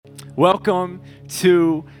Welcome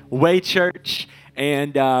to Way Church,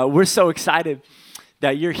 and we're so excited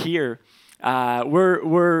that you're here. We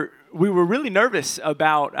were really nervous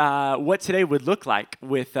about what today would look like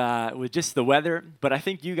with just the weather, but I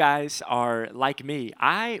think you guys are like me.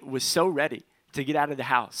 I was so ready to get out of the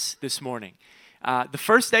house this morning. The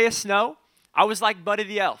first day of snow, I was like Buddy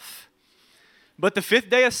the Elf. But the fifth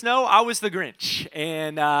day of snow, I was the Grinch,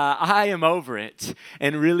 and I am over it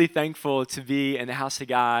and really thankful to be in the house of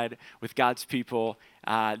God with God's people.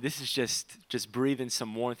 This is just breathing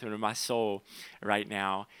some warmth into my soul right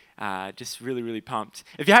now. Just really, really pumped.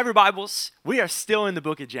 If you have your Bibles, we are still in the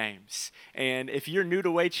book of James. And if you're new to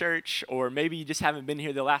Way Church, or maybe you just haven't been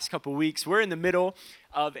here the last couple of weeks, we're in the middle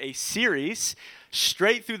of a series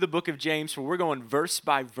straight through the book of James where we're going verse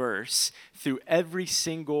by verse through every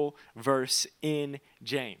single verse in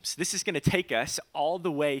James. This is going to take us all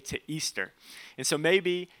the way to Easter. And so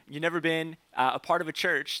maybe you've never been a part of a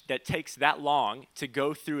church that takes that long to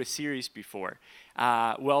go through a series before.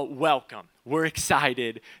 Well, welcome. We're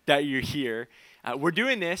excited that you're here. We're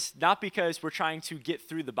doing this not because we're trying to get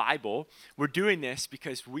through the Bible. We're doing this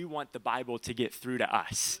because we want the Bible to get through to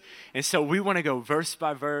us. And so we want to go verse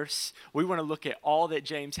by verse. We want to look at all that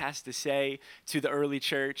James has to say to the early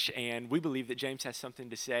church, and we believe that James has something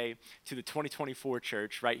to say to the 2024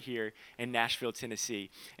 church right here in Nashville, Tennessee.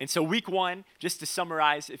 And so week one, just to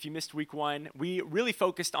summarize, if you missed week one, we really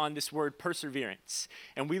focused on this word perseverance,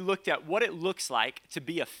 and we looked at what it looks like to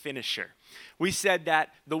be a finisher. We said that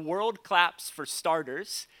the world claps for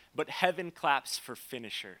starters, but heaven claps for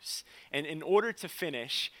finishers. And in order to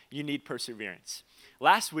finish, you need perseverance.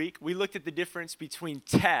 Last week, we looked at the difference between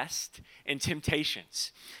test and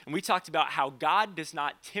temptations. And we talked about how God does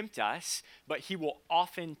not tempt us, but he will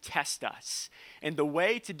often test us. And the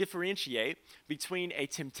way to differentiate between a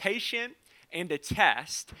temptation and a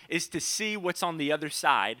test is to see what's on the other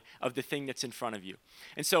side of the thing that's in front of you.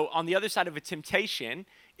 And so on the other side of a temptation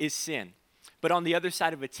is sin. But on the other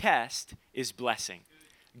side of a test is blessing.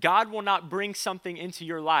 God will not bring something into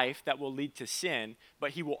your life that will lead to sin,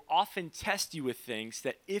 but he will often test you with things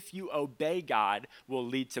that if you obey God will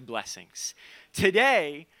lead to blessings.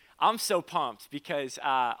 Today, I'm so pumped because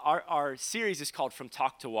our series is called From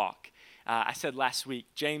Talk to Walk. I said last week,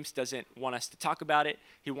 James doesn't want us to talk about it.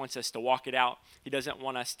 He wants us to walk it out. He doesn't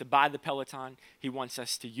want us to buy the Peloton. He wants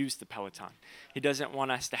us to use the Peloton. He doesn't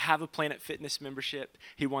want us to have a Planet Fitness membership.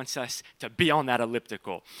 He wants us to be on that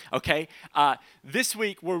elliptical, okay? This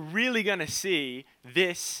week, we're really going to see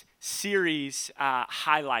this series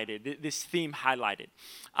highlighted, this theme highlighted.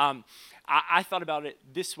 I thought about it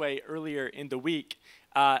this way earlier in the week.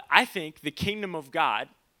 I think the kingdom of God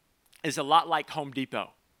is a lot like Home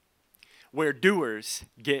Depot, where doers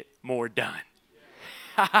get more done.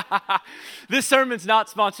 This sermon's not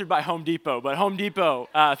sponsored by Home Depot, but Home Depot,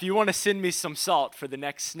 if you want to send me some salt for the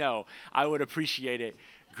next snow, I would appreciate it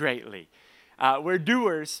greatly. Where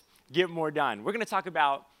doers get more done. We're going to talk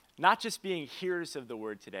about not just being hearers of the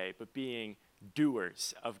word today, but being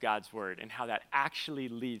doers of God's word and how that actually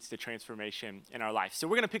leads to transformation in our life. So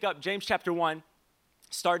we're going to pick up James chapter 1,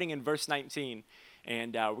 starting in verse 19,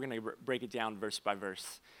 and we're going to break it down verse by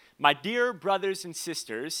verse. My dear brothers and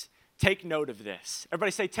sisters, take note of this.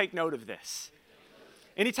 Everybody say, take note of this.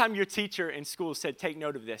 Anytime your teacher in school said, take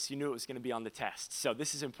note of this, you knew it was going to be on the test. So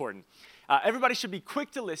this is important. Everybody should be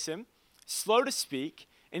quick to listen, slow to speak,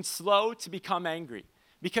 and slow to become angry,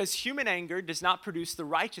 because human anger does not produce the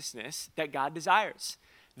righteousness that God desires.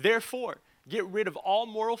 Therefore, get rid of all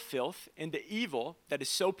moral filth and the evil that is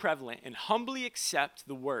so prevalent, and humbly accept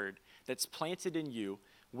the word that's planted in you,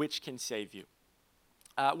 which can save you.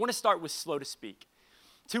 I want to start with slow to speak.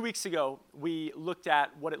 2 weeks ago, we looked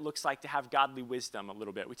at what it looks like to have godly wisdom a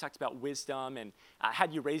little bit. We talked about wisdom and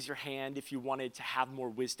had you raise your hand if you wanted to have more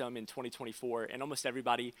wisdom in 2024. And almost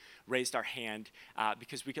everybody raised our hand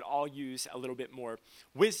because we could all use a little bit more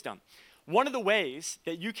wisdom. One of the ways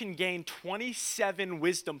that you can gain 27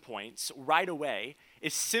 wisdom points right away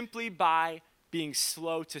is simply by being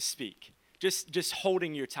slow to speak, just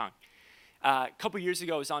holding your tongue. A couple years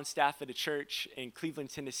ago, I was on staff at a church in Cleveland,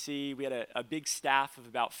 Tennessee. We had a big staff of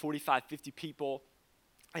about 45, 50 people.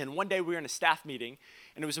 And one day we were in a staff meeting,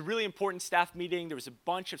 and it was a really important staff meeting. There was a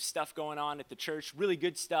bunch of stuff going on at the church, really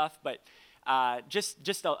good stuff, but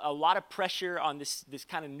just a lot of pressure on this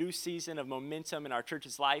kind of new season of momentum in our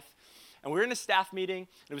church's life. And we were in a staff meeting.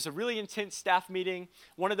 It was a really intense staff meeting,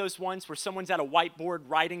 one of those ones where someone's at a whiteboard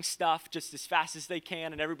writing stuff just as fast as they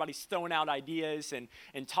can, and everybody's throwing out ideas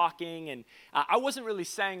and talking. And I wasn't really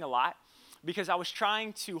saying a lot, because I was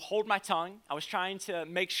trying to hold my tongue. I was trying to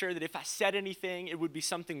make sure that if I said anything, it would be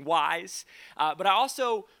something wise. But I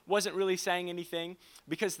also wasn't really saying anything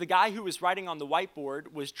because the guy who was writing on the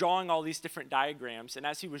whiteboard was drawing all these different diagrams. And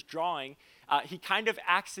as he was drawing, he kind of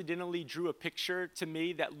accidentally drew a picture to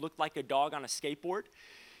me that looked like a dog on a skateboard.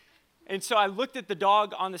 And so I looked at the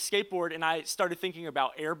dog on the skateboard and I started thinking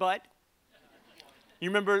about Air Bud. You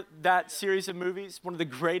remember that series of movies? One of the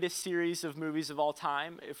greatest series of movies of all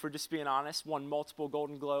time, if we're just being honest, won multiple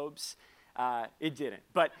Golden Globes. It didn't.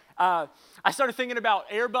 But I started thinking about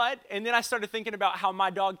Air Bud, and then I started thinking about how my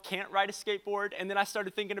dog can't ride a skateboard, and then I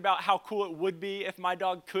started thinking about how cool it would be if my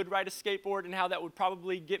dog could ride a skateboard and how that would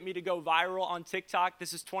probably get me to go viral on TikTok.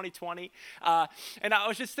 This is 2020. And I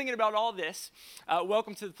was just thinking about all this.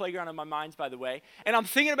 Welcome to the playground of my mind, by the way. And I'm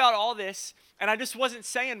thinking about all this, and I just wasn't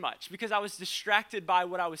saying much because I was distracted by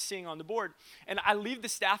what I was seeing on the board. And I leave the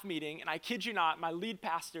staff meeting, and I kid you not, my lead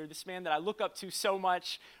pastor, this man that I look up to so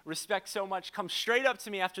much, respect so much, comes straight up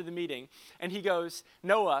to me after the meeting, and he goes,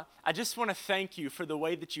 "Noah, I just want to thank you for the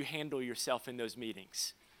way that you handle yourself in those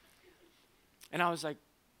meetings." And I was like,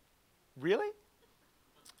 "Really?"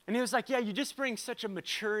 And he was like, "Yeah, you just bring such a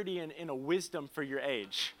maturity and a wisdom for your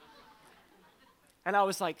age." And I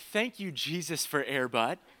was like, "Thank you, Jesus, for Air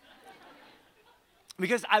Bud."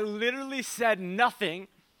 Because I literally said nothing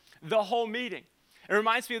the whole meeting. It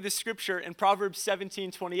reminds me of this scripture in Proverbs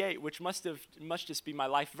 17:28, which must just be my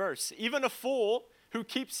life verse. Even a fool who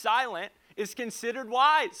keeps silent is considered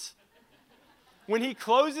wise. When he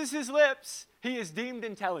closes his lips, he is deemed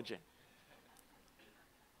intelligent.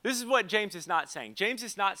 This is what James is not saying. James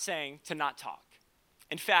is not saying to not talk.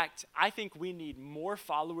 In fact, I think we need more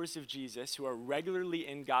followers of Jesus who are regularly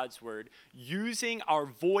in God's word, using our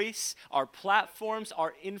voice, our platforms,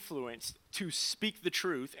 our influence to speak the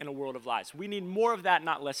truth in a world of lies. We need more of that,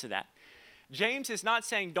 not less of that. James is not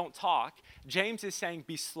saying don't talk. James is saying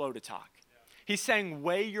be slow to talk. He's saying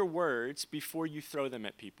weigh your words before you throw them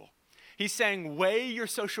at people. He's saying weigh your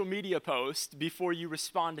social media posts before you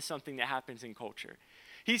respond to something that happens in culture.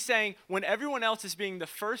 He's saying when everyone else is being the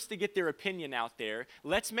first to get their opinion out there,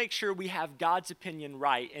 let's make sure we have God's opinion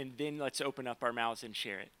right, and then let's open up our mouths and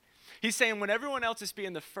share it. He's saying when everyone else is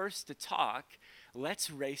being the first to talk,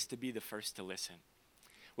 let's race to be the first to listen.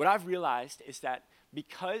 What I've realized is that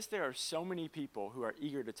because there are so many people who are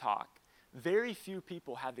eager to talk, very few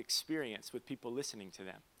people have experience with people listening to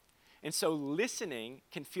them. And so listening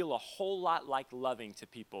can feel a whole lot like loving to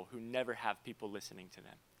people who never have people listening to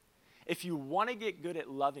them. If you want to get good at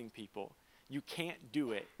loving people, you can't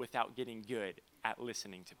do it without getting good at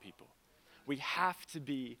listening to people. We have to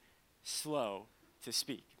be slow to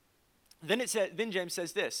speak. Then James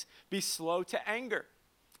says this, be slow to anger.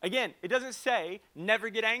 Again, it doesn't say never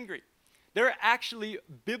get angry. There are actually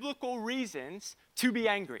biblical reasons to be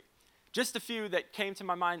angry. Just a few that came to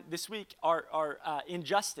my mind this week are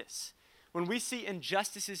injustice. When we see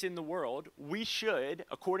injustices in the world, we should,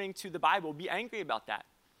 according to the Bible, be angry about that.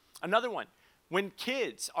 Another one, when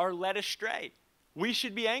kids are led astray, we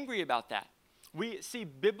should be angry about that. We see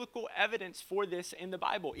biblical evidence for this in the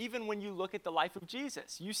Bible. Even when you look at the life of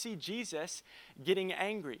Jesus, you see Jesus getting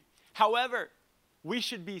angry. However, we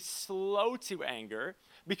should be slow to anger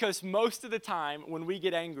because most of the time when we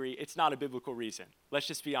get angry, it's not a biblical reason. Let's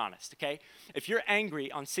just be honest, okay? If you're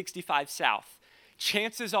angry on 65 South,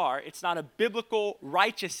 chances are it's not a biblical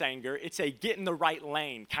righteous anger, it's a get in the right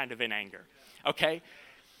lane kind of an anger, okay?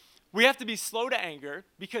 We have to be slow to anger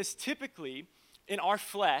because typically in our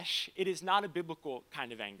flesh, it is not a biblical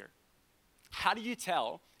kind of anger. How do you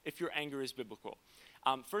tell if your anger is biblical?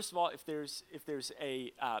 First of all, if there's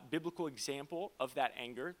a biblical example of that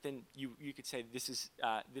anger, then you could say this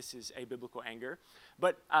is a biblical anger.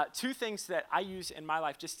 But two things that I use in my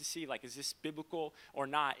life just to see, like, is this biblical or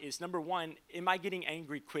not, is number one, am I getting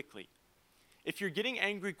angry quickly? If you're getting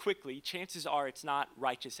angry quickly, chances are it's not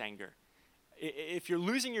righteous anger. If you're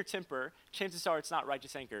losing your temper, chances are it's not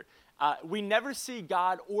righteous anger. We never see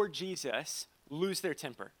God or Jesus lose their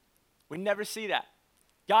temper. We never see that.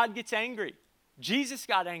 God gets angry. Jesus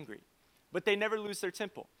got angry, but they never lose their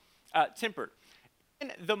temper.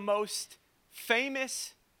 And the most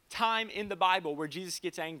famous time in the Bible where Jesus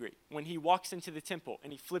gets angry, when he walks into the temple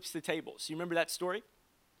and he flips the tables. You remember that story?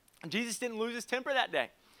 Jesus didn't lose his temper that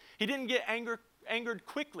day. He didn't get angered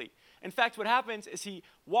quickly. In fact, what happens is he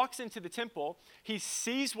walks into the temple, he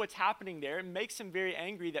sees what's happening there, it makes him very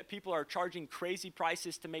angry that people are charging crazy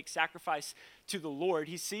prices to make sacrifice to the Lord.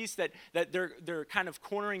 He sees that they're kind of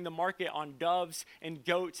cornering the market on doves and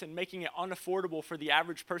goats and making it unaffordable for the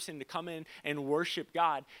average person to come in and worship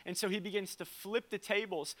God. And so he begins to flip the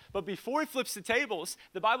tables. But before he flips the tables,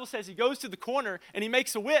 the Bible says he goes to the corner and he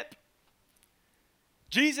makes a whip.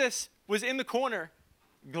 Jesus was in the corner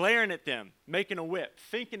glaring at them, making a whip,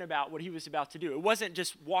 thinking about what he was about to do. It wasn't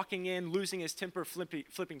just walking in, losing his temper,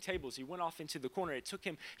 flipping tables. He went off into the corner. It took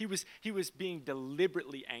him, he was being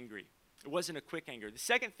deliberately angry. It wasn't a quick anger. The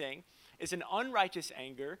second thing is an unrighteous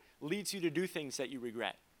anger leads you to do things that you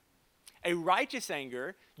regret. A righteous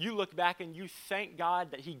anger, you look back and you thank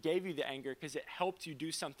God that he gave you the anger because it helped you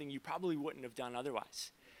do something you probably wouldn't have done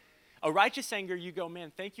otherwise. A righteous anger, you go,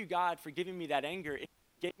 man, thank you, God, for giving me that anger. It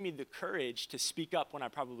gave me the courage to speak up when I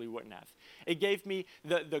probably wouldn't have. It gave me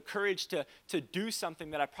the courage to do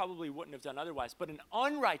something that I probably wouldn't have done otherwise. But an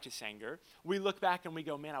unrighteous anger, we look back and we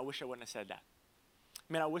go, man, I wish I wouldn't have said that.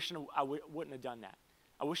 Man, I wish I wouldn't have done that.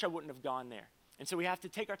 I wish I wouldn't have gone there. And so we have to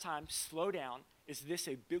take our time, slow down. Is this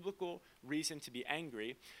a biblical reason to be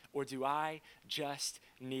angry, or do I just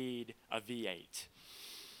need a V8?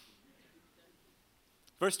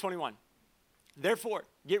 Verse 21. Therefore,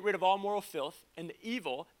 get rid of all moral filth and the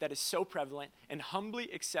evil that is so prevalent, and humbly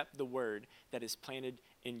accept the word that is planted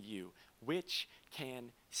in you, which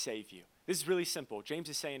can save you. This is really simple. James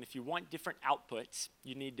is saying if you want different outputs,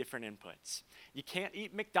 you need different inputs. You can't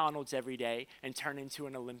eat McDonald's every day and turn into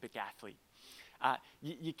an Olympic athlete.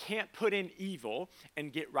 You can't put in evil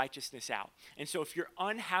and get righteousness out. And so if you're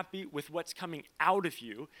unhappy with what's coming out of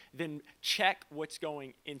you, then check what's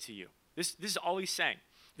going into you. This is all he's saying.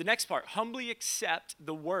 The next part, humbly accept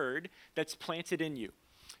the word that's planted in you.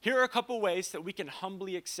 Here are a couple ways that we can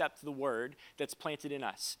humbly accept the word that's planted in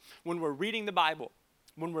us. When we're reading the Bible,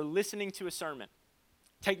 when we're listening to a sermon,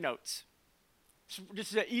 take notes. This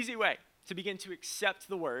is an easy way to begin to accept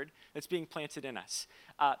the word that's being planted in us.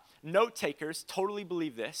 Note takers totally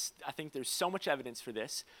believe this. I think there's so much evidence for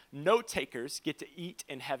this. Note takers get to eat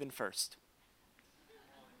in heaven first.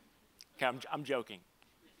 Okay, I'm joking.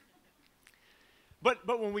 But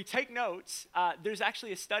when we take notes, there's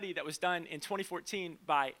actually a study that was done in 2014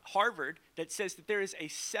 by Harvard that says that there is a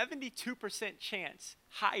 72% chance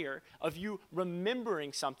higher of you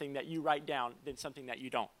remembering something that you write down than something that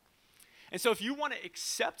you don't. And so if you want to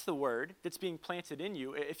accept the word that's being planted in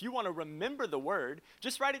you, if you want to remember the word,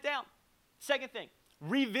 just write it down. Second thing,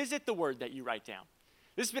 revisit the word that you write down.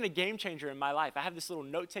 This has been a game changer in my life. I have this little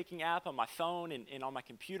note-taking app on my phone and on my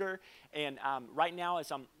computer. And right now,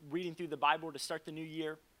 as I'm reading through the Bible to start the new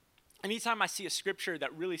year, anytime I see a scripture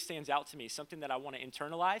that really stands out to me, something that I want to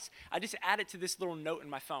internalize, I just add it to this little note in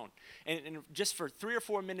my phone. And just for 3 or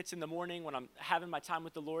 4 minutes in the morning when I'm having my time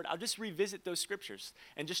with the Lord, I'll just revisit those scriptures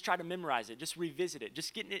and just try to memorize it, just revisit it,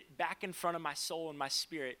 just getting it back in front of my soul and my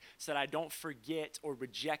spirit so that I don't forget or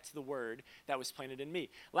reject the word that was planted in me.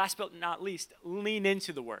 Last but not least, lean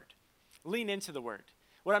into the word. Lean into the word.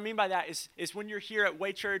 What I mean by that is when you're here at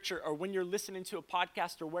Way Church or when you're listening to a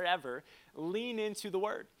podcast or wherever, lean into the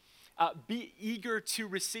word. Be eager to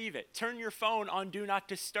receive it. Turn your phone on Do Not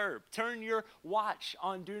Disturb. Turn your watch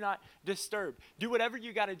on Do Not Disturb. Do whatever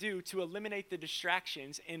you got to do to eliminate the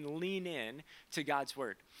distractions and lean in to God's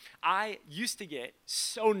word. I used to get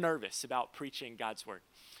so nervous about preaching God's word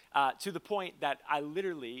to the point that I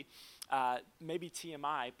literally, maybe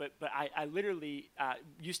TMI, but I literally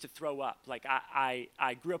used to throw up. Like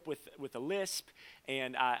I grew up with a lisp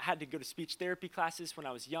and had to go to speech therapy classes when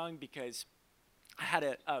I was young because I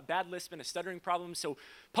had a bad lisp and a stuttering problem, so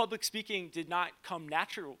public speaking did not come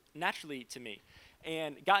naturally to me.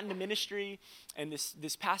 And got into ministry, and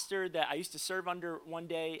this pastor that I used to serve under one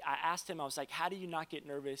day, I asked him, I was like, how do you not get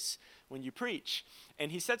nervous when you preach?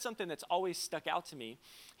 And he said something that's always stuck out to me.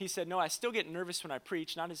 He said, no, I still get nervous when I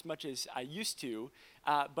preach, not as much as I used to,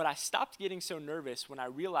 but I stopped getting so nervous when I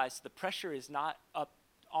realized the pressure is not up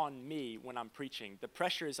on me when I'm preaching. The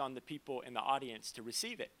pressure is on the people in the audience to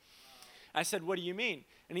receive it. I said, what do you mean?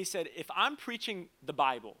 And he said, if I'm preaching the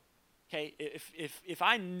Bible, okay, if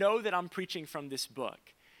I know that I'm preaching from this book,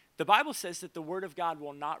 the Bible says that the word of God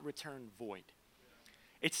will not return void.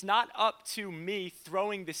 It's not up to me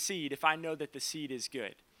throwing the seed if I know that the seed is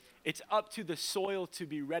good. It's up to the soil to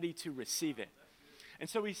be ready to receive it. And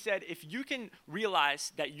so he said, if you can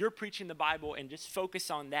realize that you're preaching the Bible and just focus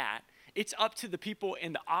on that, it's up to the people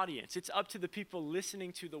in the audience. It's up to the people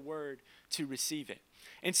listening to the word to receive it.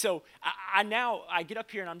 And so I get up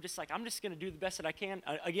here and I'm just going to do the best that I can.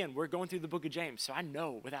 Again, we're going through the book of James, so I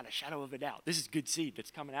know without a shadow of a doubt, this is good seed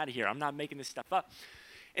that's coming out of here. I'm not making this stuff up.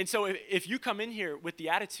 And so if you come in here with the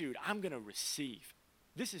attitude, I'm going to receive,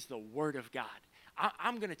 this is the word of God.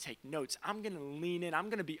 I'm going to take notes. I'm going to lean in. I'm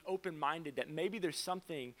going to be open-minded that maybe there's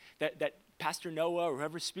something that Pastor Noah or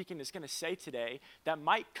whoever's speaking is going to say today that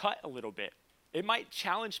might cut a little bit. It might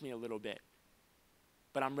challenge me a little bit.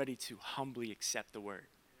 But I'm ready to humbly accept the word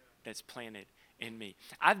that's planted in me.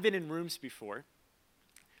 I've been in rooms before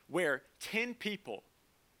where 10 people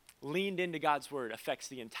leaned into God's word affects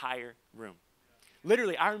the entire room.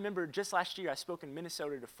 Literally, I remember just last year I spoke in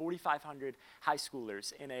Minnesota to 4,500 high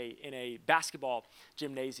schoolers in a basketball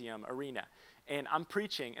gymnasium arena. And I'm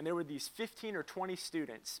preaching, and there were these 15 or 20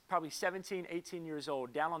 students, probably 17, 18 years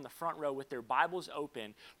old, down on the front row with their Bibles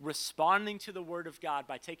open, responding to the Word of God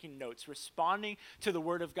by taking notes, responding to the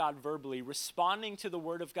Word of God verbally, responding to the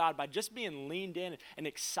Word of God by just being leaned in and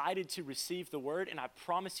excited to receive the Word. And I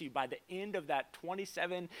promise you, by the end of that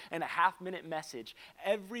 27.5-minute message,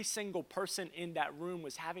 every single person in that room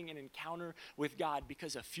was having an encounter with God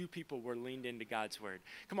because a few people were leaned into God's Word.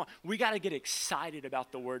 Come on, we got to get excited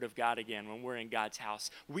about the Word of God again when we're in God's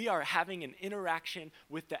house. We are having an interaction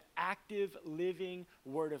with the active, living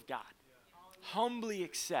Word of God. Humbly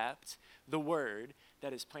accept the word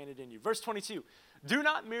that is planted in you. Verse 22, do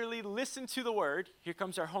not merely listen to the word, here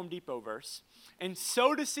comes our Home Depot verse, and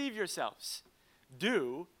so deceive yourselves.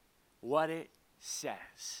 Do what it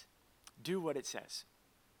says. Do what it says.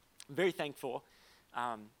 I'm very thankful.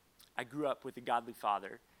 I grew up with a godly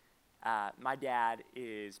father. My dad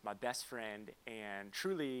is my best friend and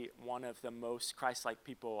truly one of the most Christ-like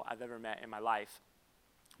people I've ever met in my life.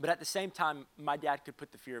 But at the same time, my dad could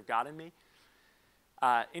put the fear of God in me.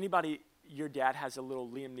 Anybody, your dad has a little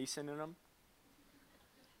Liam Neeson in him?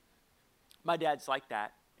 My dad's like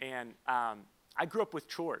that. And I grew up with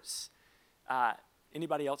chores.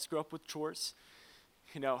 Anybody else grew up with chores?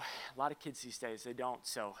 You know, a lot of kids these days, they don't,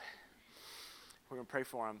 so we're going to pray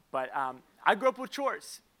for them. But I grew up with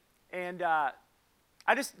chores. And I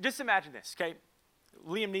just imagine this, okay?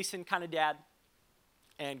 Liam Neeson kind of dad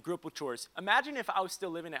and grew up with chores. Imagine if I was still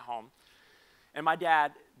living at home and my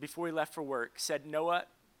dad, before he left for work, said, Noah,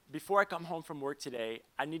 before I come home from work today,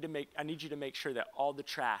 I need you to make sure that all the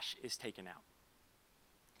trash is taken out.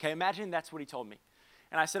 Okay, imagine that's what he told me.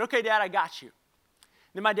 And I said, okay, Dad, I got you.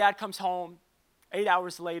 Then my dad comes home 8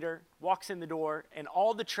 hours later, walks in the door, and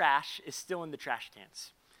all the trash is still in the trash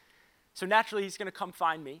cans. So naturally, he's going to come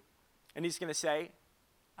find me. And he's going to say,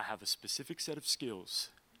 I have a specific set of skills.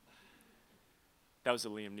 That was a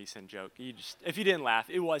Liam Neeson joke. If you didn't laugh,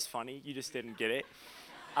 it was funny. You just didn't get it.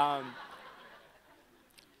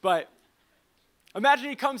 But imagine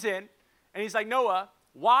he comes in, and he's like, Noah,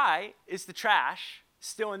 why is the trash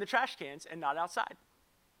still in the trash cans and not outside?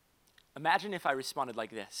 Imagine if I responded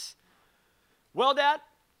like this. Well, Dad,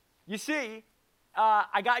 you see,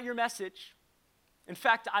 I got your message. In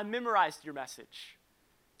fact, I memorized your message.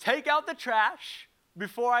 Take out the trash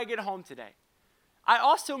before I get home today. I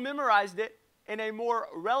also memorized it in a more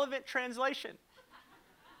relevant translation.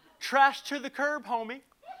 Trash to the curb, homie.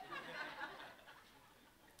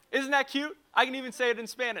 Isn't that cute? I can even say it in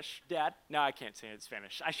Spanish, Dad. No, I can't say it in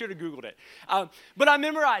Spanish. I should have Googled it. But I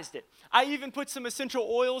memorized it. I even put some essential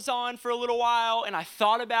oils on for a little while, and I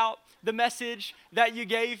thought about the message that you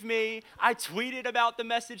gave me. I tweeted about the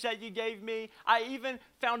message that you gave me. I even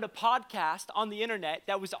found a podcast on the internet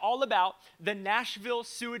that was all about the Nashville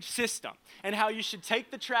sewage system and how you should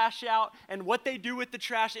take the trash out and what they do with the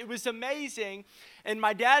trash. It was amazing. And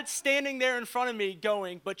my dad's standing there in front of me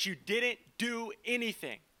going, but you didn't do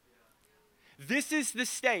anything. This is the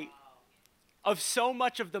state of so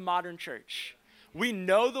much of the modern church. We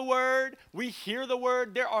know the word, we hear the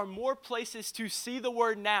word. There are more places to see the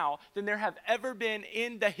word now than there have ever been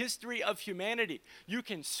in the history of humanity. You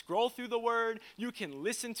can scroll through the word, you can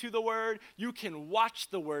listen to the word, you can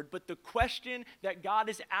watch the word, but the question that God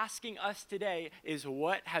is asking us today is,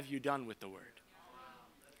 what have you done with the word?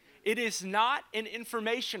 It is not an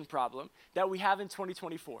information problem that we have in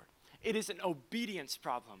 2024. It is an obedience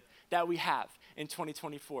problem that we have in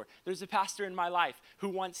 2024. There's a pastor in my life who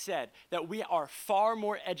once said that we are far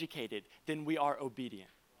more educated than we are obedient.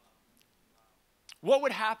 What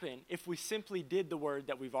would happen if we simply did the word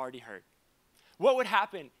that we've already heard? What would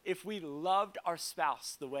happen if we loved our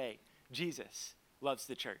spouse the way Jesus loves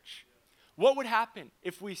the church? What would happen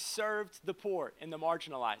if we served the poor and the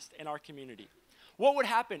marginalized in our community? What would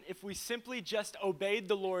happen if we simply just obeyed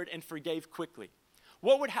the Lord and forgave quickly?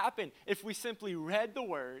 What would happen if we simply read the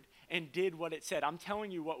word and did what it said? I'm telling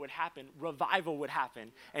you what would happen. Revival would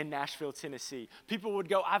happen in Nashville, Tennessee. People would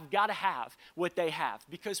go, I've got to have what they have.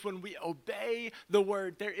 Because when we obey the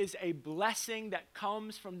word, there is a blessing that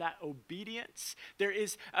comes from that obedience. There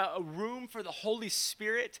is a room for the Holy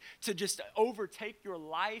Spirit to just overtake your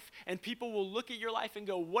life. And people will look at your life and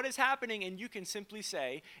go, what is happening? And you can simply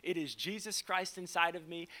say, it is Jesus Christ inside of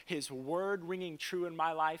me, his word ringing true in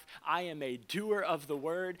my life. I am a doer of the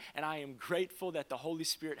word, and I am grateful that the Holy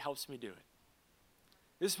Spirit helps me do it.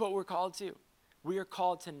 This is what we're called to. We are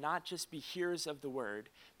called to not just be hearers of the word,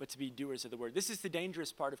 but to be doers of the word. This is the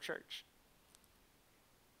dangerous part of church.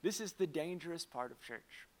 This is the dangerous part of church.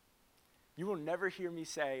 You will never hear me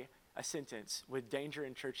say a sentence with danger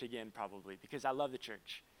in church again, probably, because I love the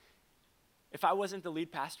church. If I wasn't the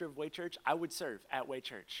lead pastor of Way Church, I would serve at Way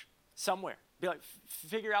Church somewhere. Be like,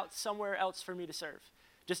 figure out somewhere else for me to serve,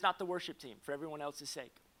 just not the worship team, for everyone else's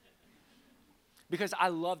sake. Because I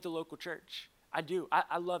love the local church. I do.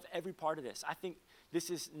 I love every part of this. I think this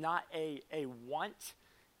is not a want.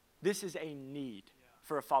 This is a need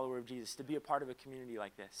for a follower of Jesus to be a part of a community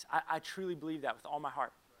like this. I truly believe that with all my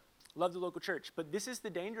heart. Love the local church. But this is the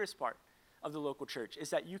dangerous part of the local church, is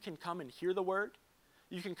that you can come and hear the word.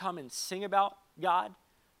 You can come and sing about God.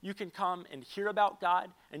 You can come and hear about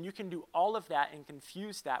God. And you can do all of that and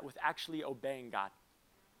confuse that with actually obeying God.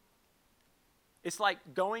 It's like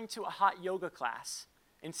going to a hot yoga class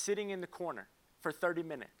and sitting in the corner for 30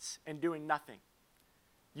 minutes and doing nothing.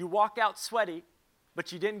 You walk out sweaty,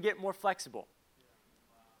 but you didn't get more flexible.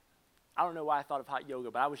 I don't know why I thought of hot yoga,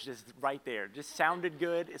 but I was just right there. Just sounded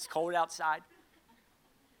good. It's cold outside.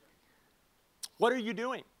 What are you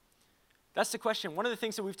doing? That's the question. One of the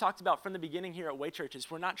things that we've talked about from the beginning here at Way Church is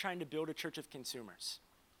we're not trying to build a church of consumers.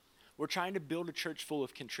 We're trying to build a church full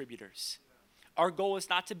of contributors. Our goal is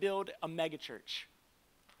not to build a mega church.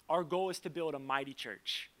 Our goal is to build a mighty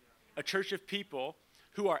church, a church of people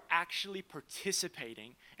who are actually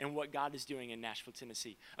participating in what God is doing in Nashville,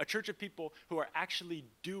 Tennessee, a church of people who are actually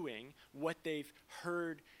doing what they've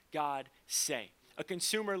heard God say. A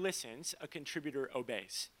consumer listens, a contributor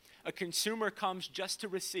obeys. A consumer comes just to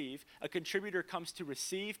receive, a contributor comes to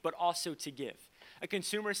receive, but also to give. A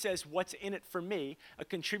consumer says, what's in it for me? A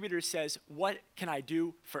contributor says, what can I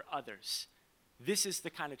do for others? This is the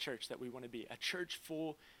kind of church that we want to be, a church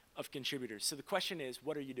full of contributors. So the question is,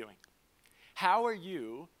 what are you doing? How are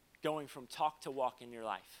you going from talk to walk in your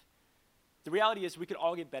life? The reality is we could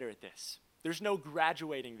all get better at this. There's no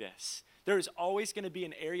graduating this. There is always going to be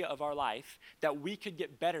an area of our life that we could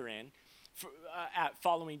get better in at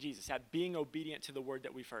following Jesus, at being obedient to the word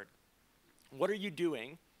that we've heard. What are you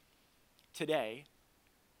doing today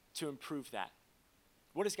to improve that?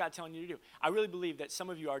 What is God telling you to do? I really believe that some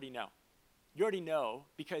of you already know. You already know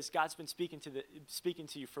because God's been speaking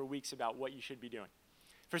to you for weeks about what you should be doing.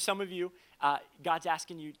 For some of you, God's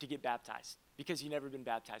asking you to get baptized because you've never been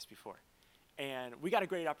baptized before. And we got a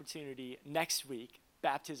great opportunity next week,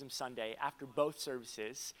 Baptism Sunday, after both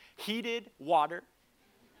services, heated water.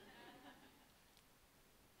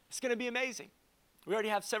 It's going to be amazing. We already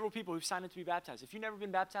have several people who've signed up to be baptized. If you've never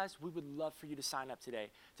been baptized, we would love for you to sign up today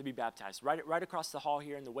to be baptized. Right across the hall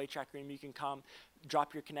here in the Waytrack room, you can come,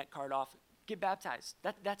 drop your Connect card off, get baptized.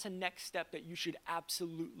 That's a next step that you should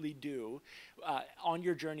absolutely do on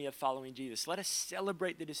your journey of following Jesus. Let us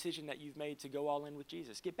celebrate the decision that you've made to go all in with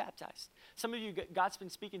Jesus. Get baptized. Some of you, God's been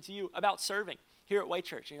speaking to you about serving here at Way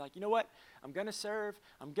Church. And you're like, you know what? I'm going to serve.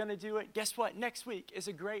 I'm going to do it. Guess what? Next week is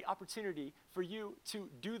a great opportunity for you to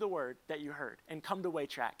do the word that you heard and come to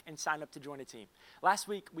Waytrack and sign up to join a team. Last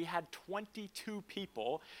week, we had 22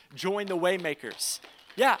 people join the Waymakers.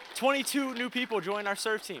 Yeah, 22 new people joined our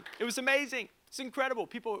serve team. It was amazing. It's incredible.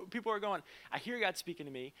 People are going, I hear God speaking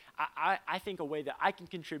to me. I think a way that I can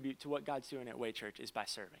contribute to what God's doing at Way Church is by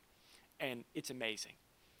serving. And it's amazing.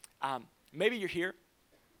 Maybe you're here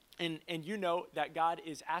and you know that God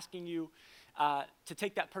is asking you to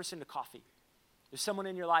take that person to coffee. There's someone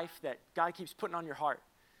in your life that God keeps putting on your heart.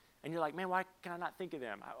 And you're like, man, why can I not think of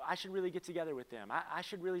them? I should really get together with them. I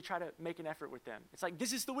should really try to make an effort with them. It's like,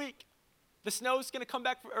 this is the week. The snow's going to come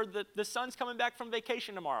back, or the sun's coming back from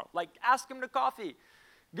vacation tomorrow. Like, ask them to coffee.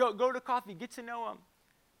 Go to coffee. Get to know them.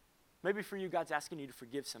 Maybe for you, God's asking you to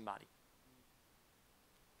forgive somebody.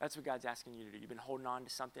 That's what God's asking you to do. You've been holding on to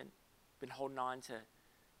something. Been holding on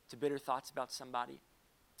to bitter thoughts about somebody.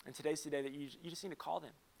 And today's the day that you just need to call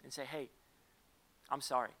them and say, hey, I'm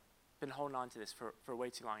sorry. Been holding on to this for way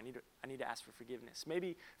too long. I need to ask for forgiveness.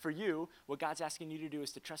 Maybe for you, what God's asking you to do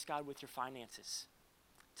is to trust God with your finances,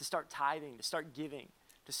 to start tithing, to start giving,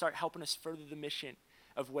 to start helping us further the mission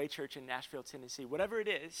of Way Church in Nashville, Tennessee. Whatever it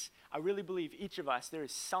is, I really believe each of us, there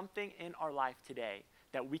is something in our life today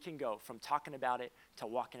that we can go from talking about it to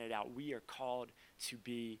walking it out. We are called to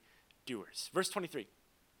be doers. Verse 23.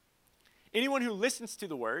 Anyone who listens to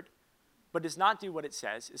the word but does not do what it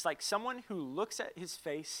says is like someone who looks at his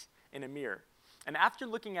face in a mirror and after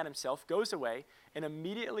looking at himself goes away and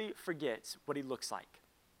immediately forgets what he looks like.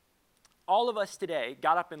 All of us today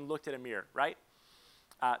got up and looked at a mirror, right?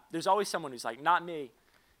 There's always someone who's like, not me,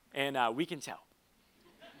 and we can tell.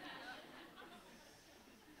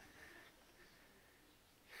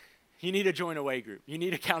 You need to join a way group. You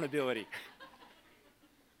need accountability.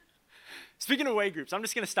 Speaking of way groups, I'm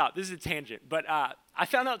just going to stop. This is a tangent. But I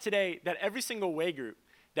found out today that every single way group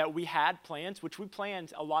that we had plans, which we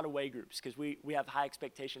planned a lot of way groups because we have high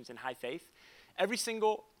expectations and high faith. Every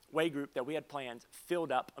single way group that we had planned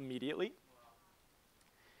filled up immediately.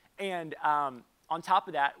 And on top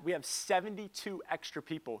of that, we have 72 extra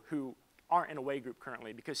people who aren't in a way group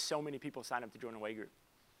currently because so many people signed up to join a way group.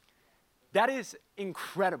 That is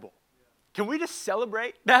incredible. Can we just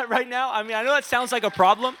celebrate that right now? I mean, I know that sounds like a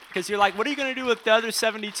problem because you're like, what are you going to do with the other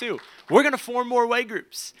 72? We're going to form more way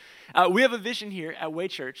groups. We have a vision here at Way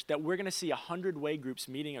Church that we're going to see 100 way groups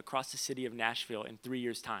meeting across the city of Nashville in 3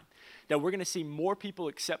 years' time. That we're going to see more people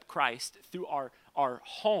accept Christ through our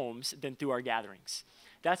homes than through our gatherings.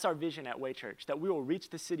 That's our vision at Way Church, that we will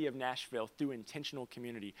reach the city of Nashville through intentional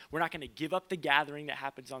community. We're not going to give up the gathering that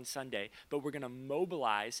happens on Sunday, but we're going to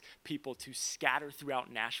mobilize people to scatter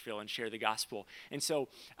throughout Nashville and share the gospel. And so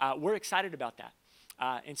we're excited about that.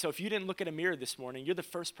 And so if you didn't look at a mirror this morning, you're the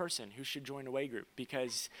first person who should join a way group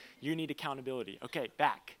because you need accountability. Okay,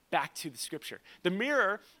 back to the scripture. The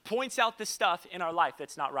mirror points out the stuff in our life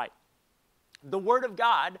that's not right. The word of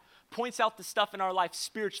God points out the stuff in our life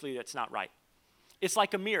spiritually that's not right. It's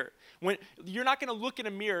like a mirror. When you're not going to look in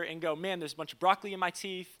a mirror and go, man, there's a bunch of broccoli in my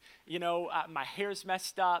teeth, my hair's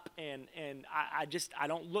messed up, and I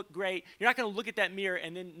don't look great. You're not going to look at that mirror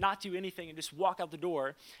and then not do anything and just walk out the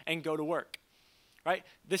door and go to work, right?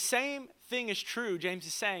 The same thing is true, James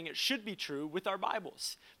is saying, it should be true with our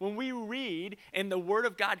Bibles. When we read and the Word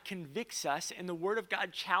of God convicts us and the Word of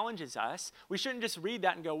God challenges us, we shouldn't just read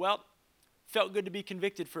that and go, well, felt good to be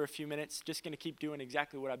convicted for a few minutes, just going to keep doing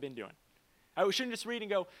exactly what I've been doing. We shouldn't just read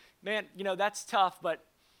and go, man, that's tough, but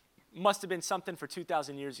must have been something for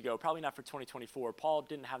 2,000 years ago, probably not for 2024. Paul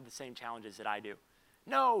didn't have the same challenges that I do.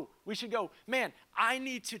 No, we should go, man, I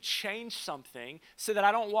need to change something so that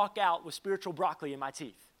I don't walk out with spiritual broccoli in my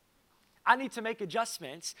teeth. I need to make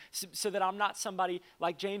adjustments so that I'm not somebody,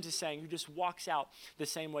 like James is saying, who just walks out the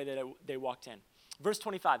same way that they walked in. Verse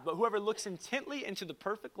 25, but whoever looks intently into the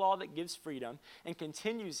perfect law that gives freedom and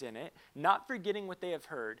continues in it, not forgetting what they have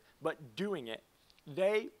heard, but doing it,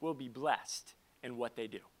 they will be blessed in what they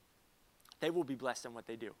do. They will be blessed in what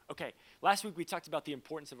they do. Okay, last week we talked about the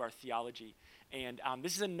importance of our theology, and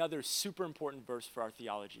this is another super important verse for our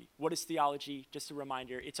theology. What is theology? Just a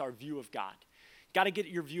reminder, it's our view of God. Got to get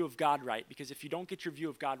your view of God right, because if you don't get your view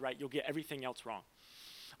of God right, you'll get everything else wrong.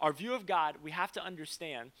 Our view of God, we have to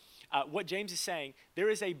understand what James is saying. There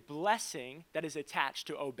is a blessing that is attached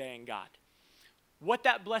to obeying God. What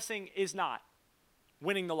that blessing is not,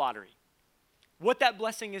 winning the lottery. What that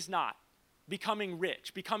blessing is not, becoming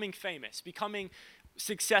rich, becoming famous, becoming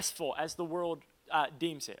successful as the world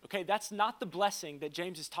deems it. Okay, that's not the blessing that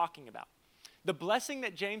James is talking about. The blessing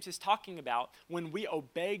that James is talking about when we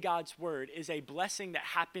obey God's word is a blessing that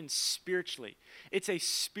happens spiritually. It's a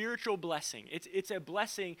spiritual blessing. It's a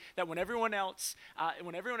blessing that when everyone else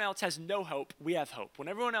has no hope, we have hope. When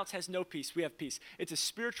everyone else has no peace, we have peace. It's a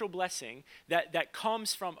spiritual blessing that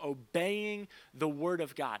comes from obeying the word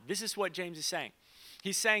of God. This is what James is saying.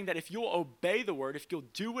 He's saying that if you'll obey the word, if you'll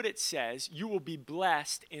do what it says, you will be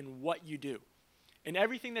blessed in what you do. In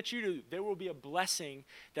everything that you do, there will be a blessing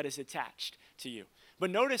that is attached to you.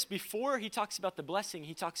 But notice, before he talks about the blessing,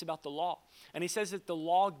 he talks about the law. And he says that the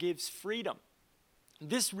law gives freedom.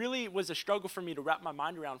 This really was a struggle for me to wrap my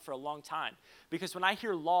mind around for a long time. Because when I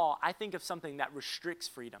hear law, I think of something that restricts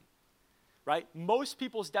freedom. Right? Most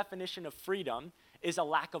people's definition of freedom is a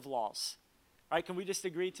lack of laws. Right? Can we just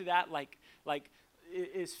agree to that? Like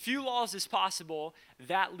as few laws as possible,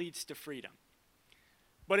 that leads to freedom.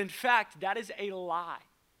 But in fact, that is a lie.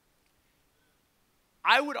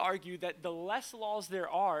 I would argue that the less laws there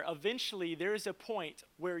are, eventually there is a point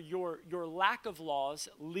where your lack of laws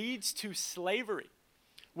leads to slavery,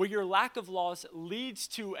 where your lack of laws leads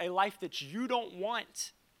to a life that you don't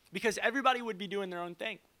want, because everybody would be doing their own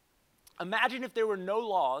thing. Imagine if there were no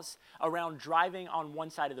laws around driving on one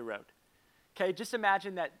side of the road. Okay, just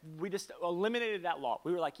imagine that we just eliminated that law.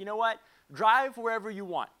 We were like, you know what? Drive wherever you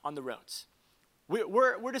want on the roads.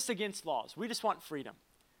 We're just against laws. We just want freedom.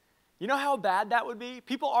 You know how bad that would be?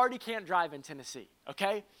 People already can't drive in Tennessee,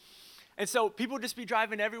 okay? And so people would just be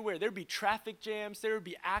driving everywhere. There would be traffic jams. There would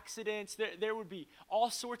be accidents. There would be all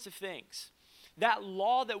sorts of things. That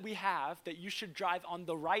law that we have that you should drive on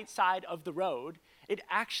the right side of the road, it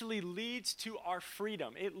actually leads to our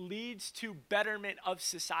freedom. It leads to betterment of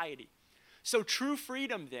society. So true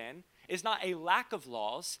freedom then is not a lack of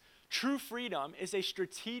laws. True freedom is a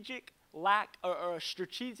strategic lack or a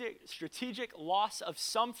strategic loss of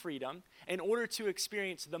some freedom in order to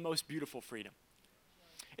experience the most beautiful freedom.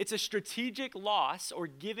 It's a strategic loss or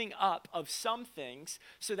giving up of some things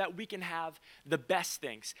so that we can have the best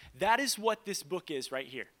things. That is what this book is right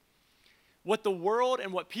here. What the world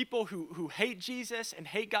and what people who hate Jesus and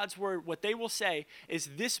hate God's word, what they will say is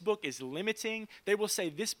this book is limiting. They will say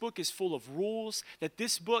this book is full of rules, that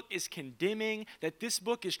this book is condemning, that this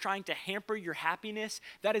book is trying to hamper your happiness.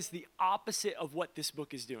 That is the opposite of what this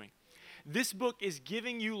book is doing. This book is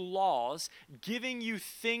giving you laws, giving you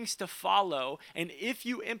things to follow, and if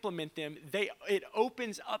you implement them, it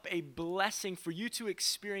opens up a blessing for you to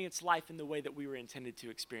experience life in the way that we were intended to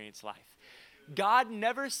experience life. God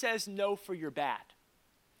never says no for your bad.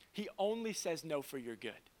 He only says no for your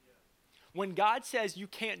good. When God says you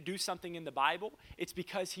can't do something in the Bible, it's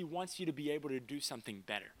because he wants you to be able to do something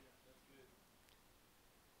better.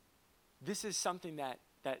 This is something that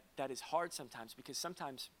is hard sometimes, because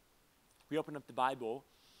sometimes we open up the Bible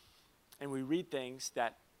and we read things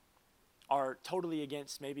that are totally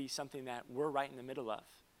against maybe something that we're right in the middle of.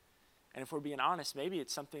 And if we're being honest, maybe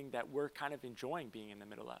it's something that we're kind of enjoying being in the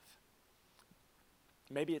middle of.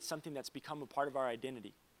 Maybe it's something that's become a part of our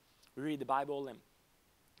identity. We read the Bible and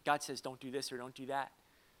God says, don't do this or don't do that.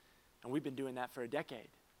 And we've been doing that for a decade.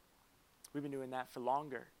 We've been doing that for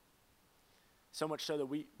longer. So much so that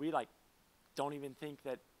we don't even think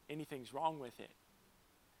that anything's wrong with it.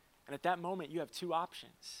 And at that moment, you have two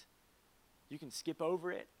options. You can skip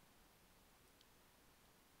over it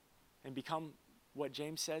and become what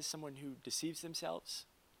James says, someone who deceives themselves,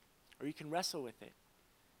 or you can wrestle with it.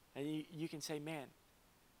 And you can say, man,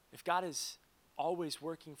 if God is always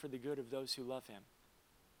working for the good of those who love him,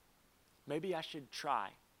 maybe I should try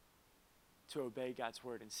to obey God's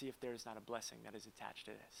word and see if there is not a blessing that is attached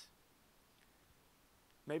to this.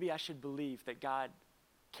 Maybe I should believe that God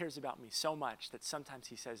cares about me so much that sometimes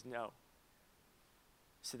he says no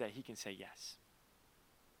so that he can say yes.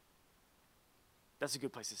 That's a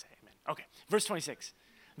good place to say amen. Okay, verse 26.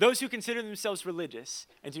 Those who consider themselves religious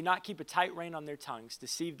and do not keep a tight rein on their tongues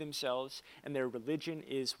deceive themselves, and their religion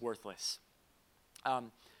is worthless. We're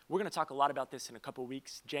going to talk a lot about this in a couple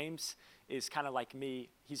weeks. James is kind of like me.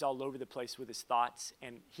 He's all over the place with his thoughts,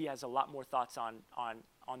 and he has a lot more thoughts on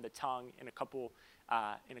the tongue in a couple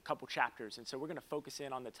chapters. And so we're going to focus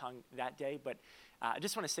in on the tongue that day. But I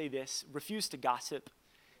just want to say this: refuse to gossip.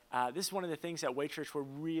 This is one of the things at Way Church we're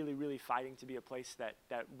really, really fighting to be a place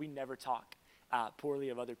that we never talk poorly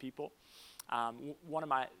of other people. One of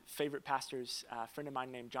my favorite pastors, a friend of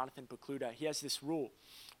mine named Jonathan Pokluda, he has this rule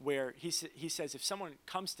where he says, if someone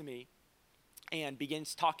comes to me and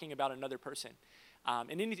begins talking about another person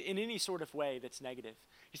in any sort of way that's negative,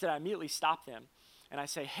 he said, I immediately stop them and I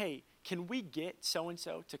say, hey, can we get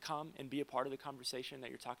so-and-so to come and be a part of the conversation that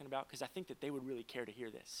you're talking about? Because I think that they would really care to hear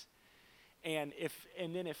this. And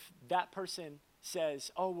then if that person says,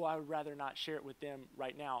 oh, well, I would rather not share it with them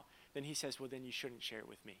right now, then he says, well, then you shouldn't share it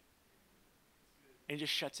with me. And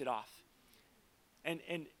just shuts it off. And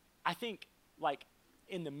I think, like,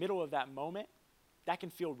 in the middle of that moment, that can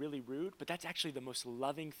feel really rude, but that's actually the most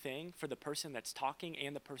loving thing for the person that's talking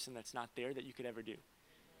and the person that's not there that you could ever do.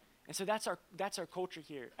 And so that's our culture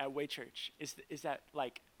here at Way Church, is that,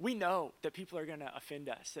 like, we know that people are going to offend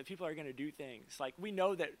us, that people are going to do things. Like, we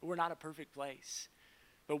know that we're not a perfect place,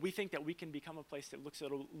 but we think that we can become a place that looks a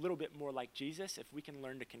little bit more like Jesus if we can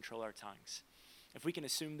learn to control our tongues, if we can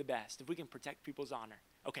assume the best, if we can protect people's honor.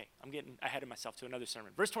 Okay, I'm getting ahead of myself to another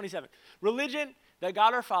sermon. Verse 27, religion that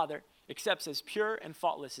God our Father accepts as pure and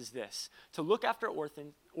faultless is this: to look after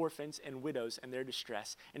orphans and widows in their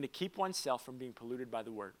distress, and to keep oneself from being polluted by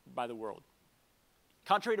the world.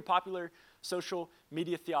 Contrary to popular social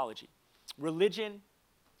media theology,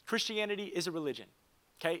 Christianity is a religion.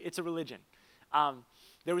 Okay, it's a religion.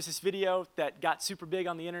 There was this video that got super big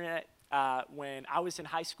on the internet when I was in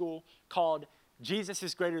high school called Jesus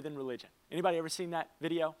is Greater Than Religion. Anybody ever seen that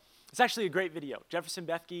video? It's actually a great video. Jefferson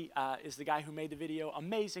Bethke is the guy who made the video.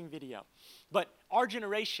 Amazing video. But our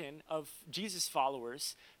generation of Jesus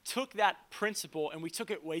followers took that principle and we took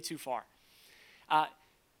it way too far.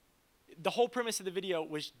 The whole premise of the video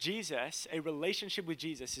was Jesus, a relationship with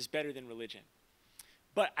Jesus is better than religion.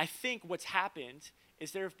 But I think what's happened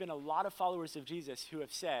is there have been a lot of followers of Jesus who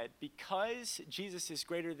have said, because Jesus is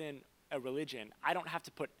greater than a religion, I don't have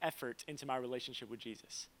to put effort into my relationship with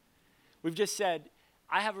Jesus. We've just said,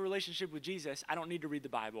 I have a relationship with Jesus. I don't need to read the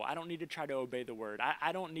Bible. I don't need to try to obey the word.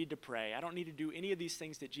 I don't need to pray. I don't need to do any of these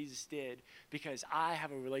things that Jesus did because I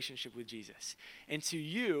have a relationship with Jesus. And to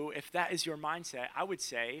you, if that is your mindset, I would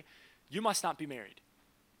say, you must not be married.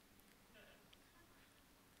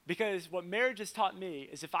 Because what marriage has taught me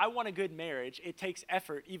is if I want a good marriage, it takes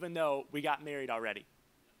effort even though we got married already.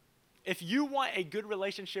 If you want a good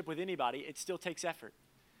relationship with anybody, it still takes effort.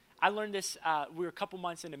 I learned this, we were a couple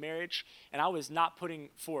months into marriage, and I was not putting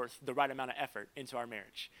forth the right amount of effort into our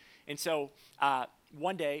marriage. And so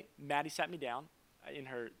one day, Maddie sat me down in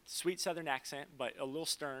her sweet Southern accent, but a little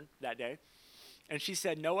stern that day. And she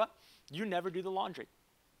said, Noah, you never do the laundry.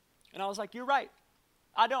 And I was like, you're right,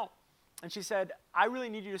 I don't. And she said, I really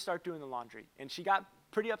need you to start doing the laundry. And she got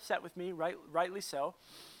pretty upset with me, rightly so.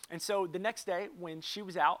 And so the next day when she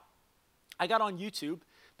was out, I got on YouTube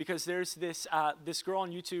because there's this girl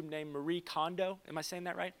on YouTube named Marie Kondo. Am I saying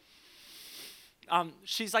that right?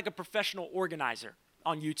 She's like a professional organizer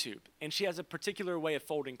on YouTube, and she has a particular way of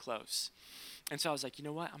folding clothes. And so I was like, you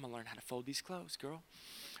know what? I'm going to learn how to fold these clothes, girl.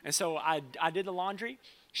 And so I did the laundry.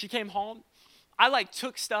 She came home. I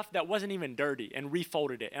took stuff that wasn't even dirty and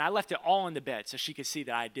refolded it, and I left it all on the bed so she could see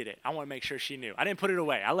that I did it. I want to make sure she knew. I didn't put it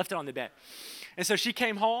away. I left it on the bed. And so she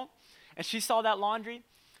came home, and she saw that laundry.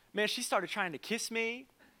 Man, she started trying to kiss me.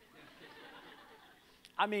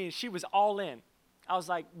 I mean, she was all in. I was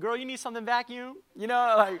like, girl, you need something vacuum? You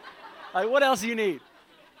know, like what else do you need?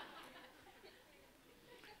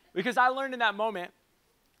 Because I learned in that moment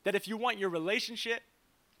that if you want your relationship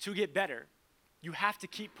to get better, you have to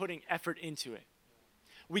keep putting effort into it.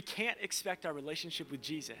 We can't expect our relationship with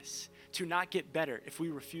Jesus to not get better if we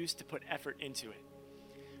refuse to put effort into it.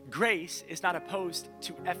 Grace is not opposed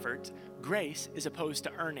to effort. Grace is opposed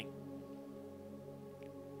to earning.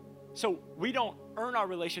 So we don't earn our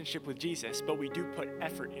relationship with Jesus, but we do put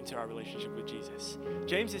effort into our relationship with Jesus.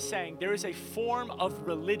 James is saying there is a form of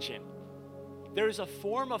religion. There is a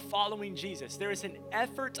form of following Jesus. There is an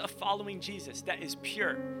effort of following Jesus that is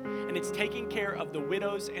pure, and it's taking care of the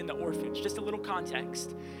widows and the orphans. Just a little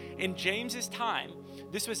context. In James's time,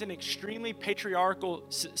 this was an extremely patriarchal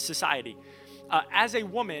society. As a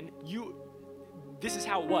woman, this is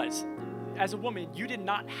how it was. As a woman, you did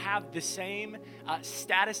not have the same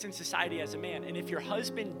status in society as a man. And if your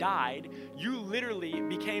husband died, you literally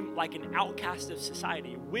became like an outcast of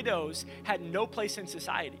society. Widows had no place in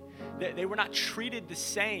society. They were not treated the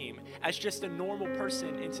same as just a normal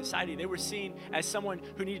person in society. They were seen as someone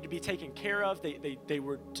who needed to be taken care of. They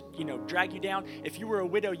were, drag you down. If you were a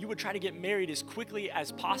widow, you would try to get married as quickly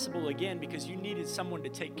as possible again because you needed someone to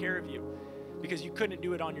take care of you, because you couldn't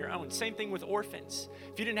do it on your own. Same thing with orphans.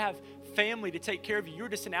 If you didn't have family to take care of you, you were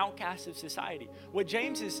just an outcast of society. What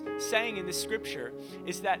James is saying in this scripture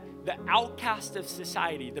is that the outcast of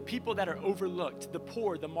society, the people that are overlooked, the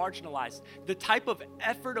poor, the marginalized, the type of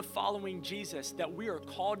effort of following Jesus that we are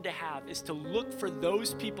called to have is to look for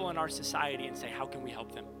those people in our society and say, how can we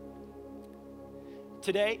help them?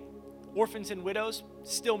 Today, orphans and widows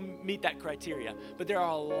still meet that criteria, but there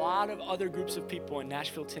are a lot of other groups of people in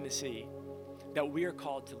Nashville, Tennessee that we are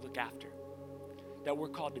called to look after, that we're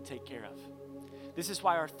called to take care of. This is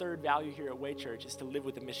why our third value here at Way Church is to live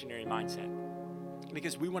with a missionary mindset,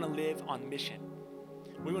 because we want to live on mission.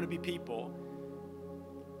 We want to be people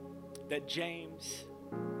that James,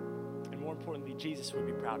 and more importantly, Jesus would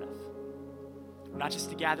be proud of. We're not just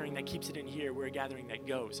a gathering that keeps it in here, we're a gathering that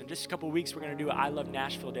goes. In just a couple of weeks, we're going to do an I Love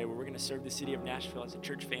Nashville Day, where we're going to serve the city of Nashville as a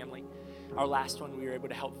church family. Our last one, we were able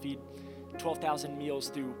to help feed 12,000 meals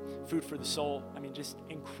through Food for the Soul. I mean, just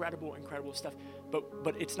incredible, incredible stuff.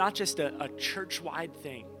 But it's not just a church-wide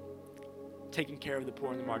thing, taking care of the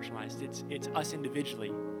poor and the marginalized. It's us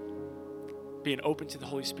individually being open to the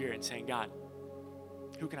Holy Spirit and saying, God,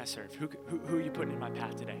 who can I serve? Who are you putting in my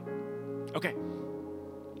path today? Okay.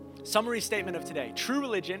 Summary statement of today. True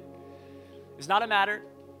religion is not a matter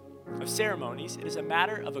of ceremonies. It is a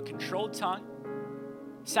matter of a controlled tongue,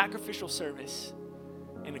 sacrificial service,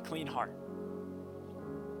 and a clean heart.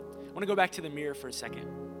 I want to go back to the mirror for a second.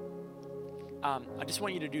 I just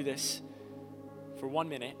want you to do this for 1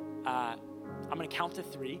 minute. I'm going to count to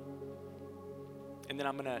 3, and then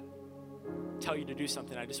I'm going to tell you to do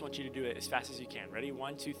something. I just want you to do it as fast as you can. Ready?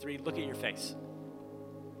 1, 2, 3. Look at your face.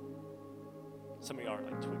 Some of y'all are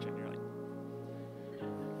like twitching. You're like,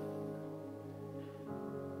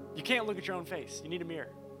 you can't look at your own face. You need a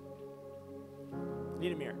mirror. You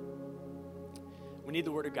need a mirror. We need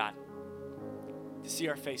the Word of God to see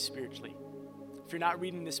our face spiritually. If you're not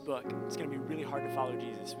reading this book, it's going to be really hard to follow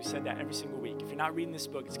Jesus. We said that every single week. If you're not reading this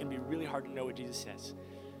book, it's going to be really hard to know what Jesus says.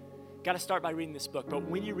 Got to start by reading this book. But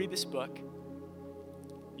when you read this book,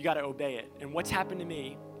 you got to obey it. And what's happened to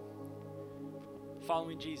me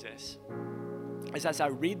following Jesus is, as I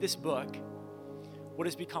read this book, what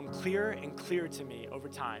has become clearer and clearer to me over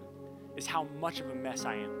time is how much of a mess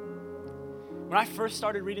I am. When I first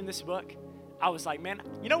started reading this book, I was like, man,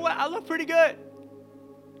 you know what? I look pretty good.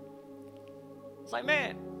 It's like,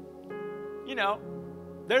 man,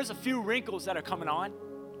 there's a few wrinkles that are coming on,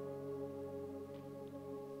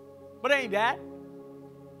 but it ain't bad.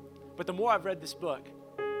 But the more I've read this book,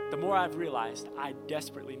 the more I've realized I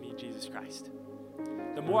desperately need Jesus Christ.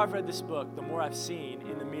 The more I've read this book, the more I've seen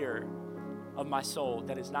in the mirror of my soul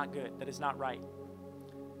that is not good, that is not right.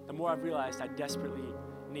 The more I've realized I desperately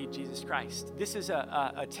need Jesus Christ. This is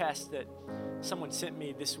a test that someone sent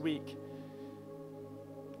me this week.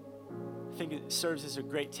 I think it serves as a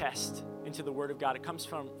great test into the Word of God. It comes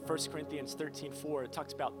from 1 Corinthians 13:4. It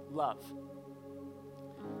talks about love.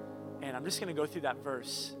 And I'm just going to go through that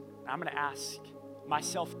verse. I'm going to ask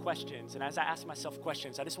myself questions. And as I ask myself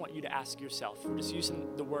questions, I just want you to ask yourself. We're just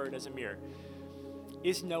using the Word as a mirror.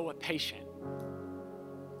 Is Noah patient?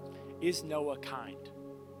 Is Noah kind?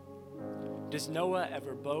 Does Noah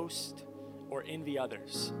ever boast or envy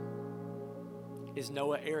others? Is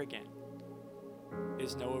Noah arrogant?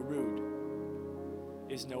 Is Noah rude?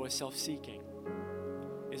 Is Noah self-seeking?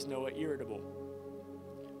 Is Noah irritable?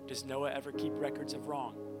 Does Noah ever keep records of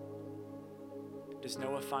wrong? Does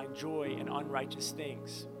Noah find joy in unrighteous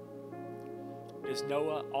things? Does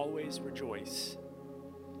Noah always rejoice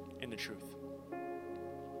in the truth?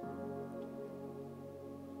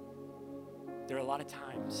 There are a lot of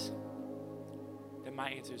times that my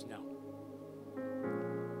answer is no.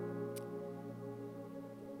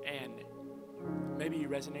 And maybe you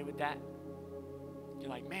resonate with that.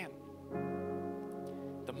 You're like, man,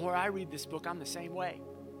 the more I read this book, I'm the same way.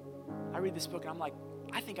 I read this book and I'm like,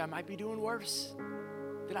 I think I might be doing worse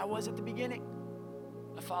than I was at the beginning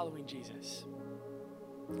of following Jesus.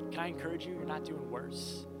 Can I encourage you? You're not doing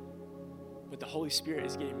worse, but the Holy Spirit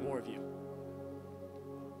is getting more of you.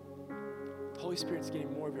 The Holy Spirit is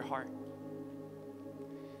getting more of your heart.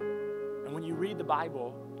 And when you read the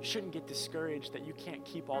Bible, you shouldn't get discouraged that you can't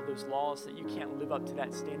keep all those laws, that you can't live up to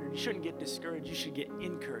that standard. You shouldn't get discouraged. You should get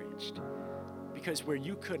encouraged. Because where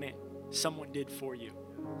you couldn't, someone did for you.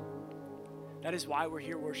 That is why we're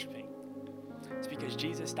here worshiping. It's because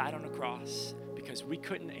Jesus died on the cross, because we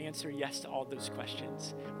couldn't answer yes to all those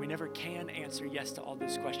questions. We never can answer yes to all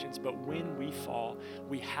those questions, but when we fall,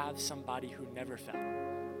 we have somebody who never fell,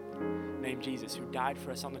 named Jesus, who died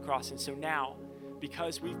for us on the cross. And so now,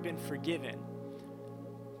 because we've been forgiven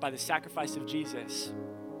by the sacrifice of Jesus,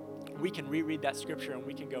 we can reread that scripture and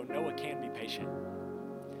we can go, Noah can be patient.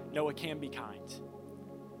 Noah can be kind.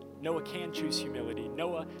 Noah can choose humility.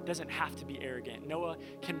 Noah doesn't have to be arrogant. Noah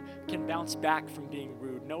can bounce back from being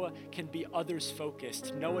rude. Noah can be others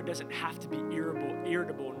focused. Noah doesn't have to be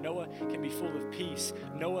irritable. Noah can be full of peace.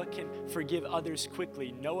 Noah can forgive others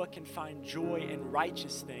quickly. Noah can find joy in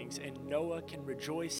righteous things. And Noah can rejoice